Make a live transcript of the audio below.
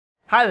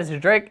Hi, this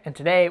is Drake, and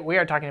today we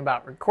are talking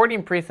about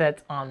recording presets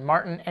on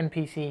Martin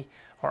MPC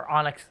or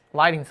ONYX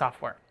lighting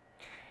software.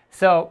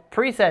 So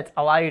presets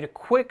allow you to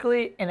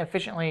quickly and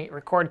efficiently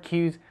record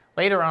cues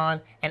later on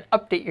and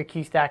update your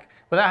cue stack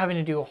without having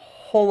to do a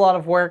whole lot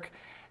of work.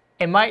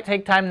 It might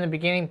take time in the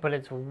beginning, but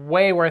it's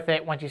way worth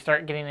it once you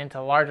start getting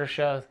into larger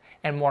shows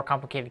and more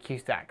complicated cue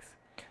stacks.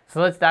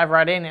 So let's dive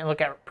right in and look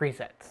at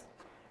presets.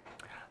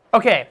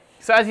 Okay,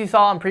 so as you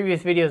saw in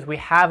previous videos, we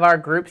have our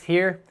groups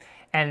here.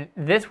 And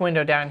this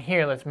window down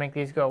here, let's make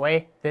these go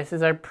away. This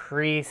is our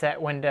preset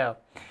window.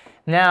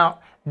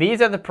 Now,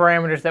 these are the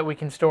parameters that we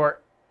can store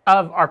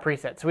of our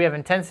presets. So we have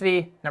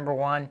intensity, number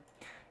 1,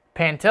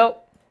 pan tilt,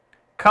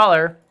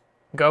 color,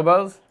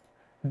 gobos,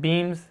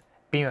 beams,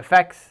 beam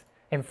effects,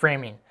 and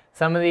framing.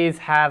 Some of these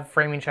have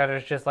framing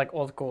shutters just like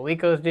old school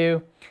Ecos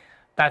do.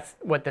 That's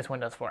what this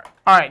window's for.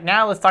 All right,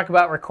 now let's talk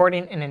about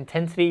recording an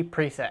intensity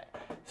preset.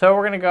 So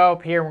we're gonna go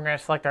up here, we're gonna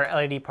select our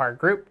LED par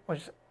group,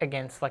 which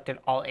again selected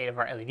all 8 of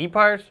our LED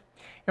pars.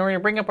 And we're gonna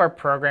bring up our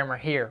programmer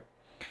here.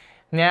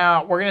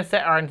 Now we're gonna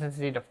set our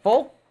intensity to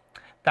full.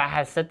 That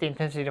has set the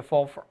intensity to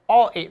full for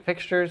all 8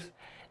 fixtures.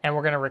 And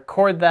we're gonna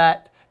record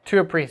that to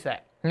a preset.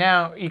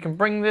 Now you can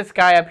bring this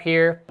guy up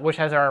here, which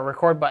has our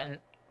record button,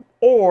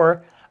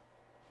 or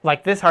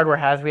like this hardware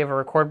has, we have a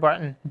record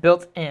button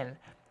built in.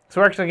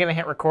 So we're actually gonna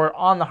hit record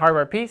on the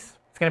hardware piece.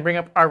 It's gonna bring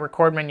up our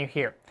record menu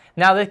here.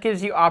 Now this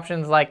gives you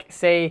options like,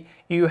 say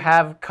you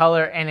have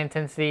color and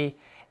intensity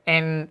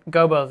and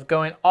gobos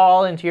going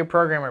all into your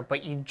programmer,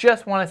 but you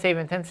just want to save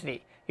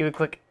intensity. You would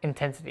click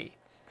intensity.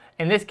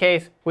 In this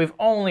case, we've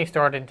only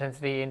stored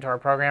intensity into our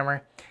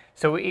programmer,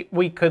 so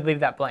we could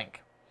leave that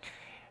blank.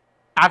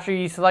 After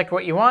you select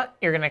what you want,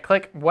 you're going to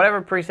click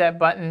whatever preset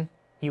button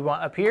you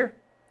want up here.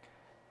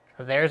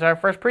 So there's our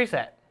first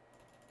preset.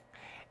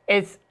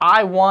 It's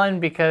I1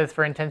 because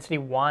for intensity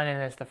 1,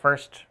 and it's the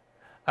first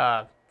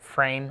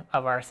frame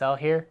of our cell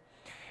here,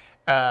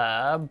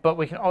 but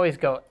we can always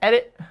go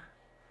edit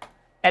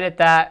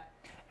that,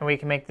 and we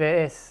can make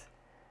this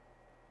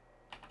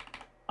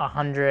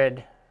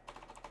 100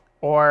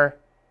 or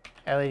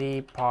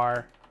LED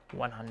par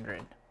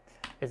 100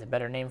 is a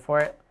better name for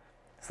it,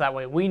 so that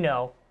way we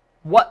know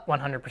what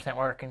 100%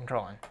 we're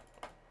controlling.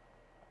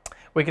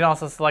 We can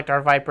also select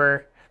our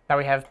Viper that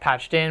we have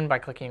patched in by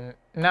clicking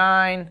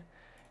 9,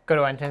 go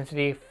to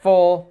intensity,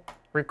 full,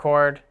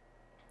 record,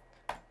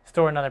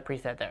 store another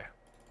preset there.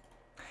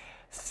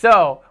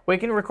 So we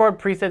can record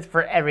presets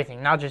for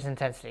everything, not just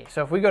intensity.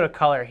 So if we go to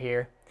color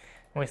here,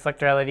 and we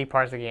select our LED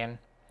pars again,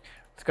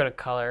 let's go to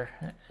color,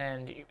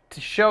 and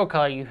to show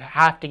color you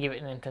have to give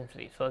it an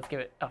intensity. So let's give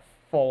it a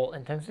full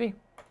intensity.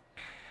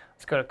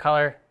 Let's go to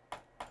color,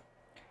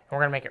 and we're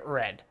gonna make it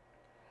red.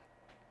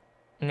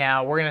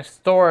 Now we're gonna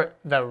store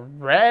the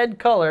red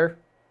color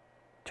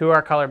to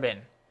our color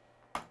bin.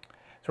 So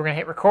we're gonna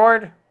hit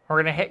record, we're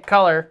gonna hit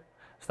color,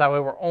 so that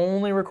way we're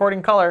only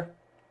recording color,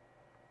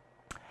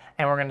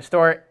 and we're going to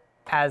store it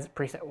as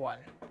preset 1.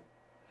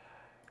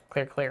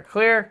 Clear, clear,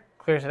 clear,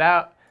 clears it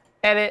out,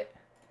 edit,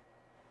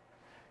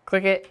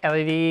 click it,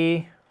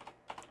 LED,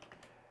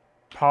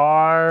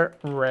 par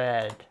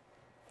red.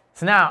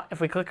 So now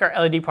if we click our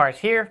LED pars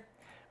here,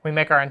 we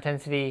make our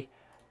intensity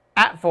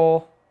at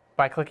full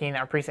by clicking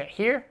our preset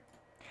here,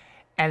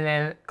 and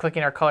then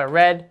clicking our color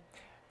red,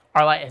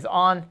 our light is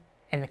on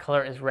and the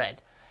color is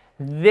red.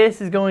 This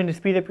is going to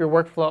speed up your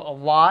workflow a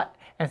lot.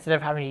 Instead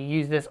of having to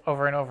use this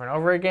over and over and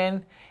over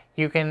again,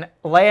 you can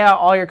lay out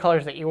all your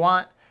colors that you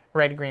want,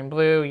 red, green,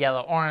 blue,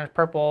 yellow, orange,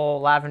 purple,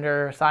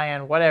 lavender,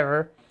 cyan,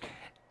 whatever,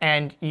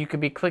 and you could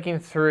be clicking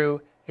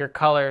through your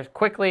colors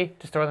quickly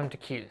to store them to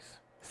cues.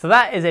 So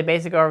that is a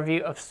basic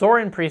overview of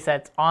storing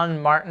presets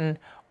on Martin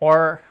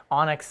or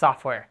ONYX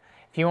software.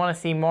 If you want to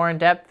see more in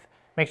depth,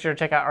 make sure to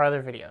check out our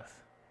other videos.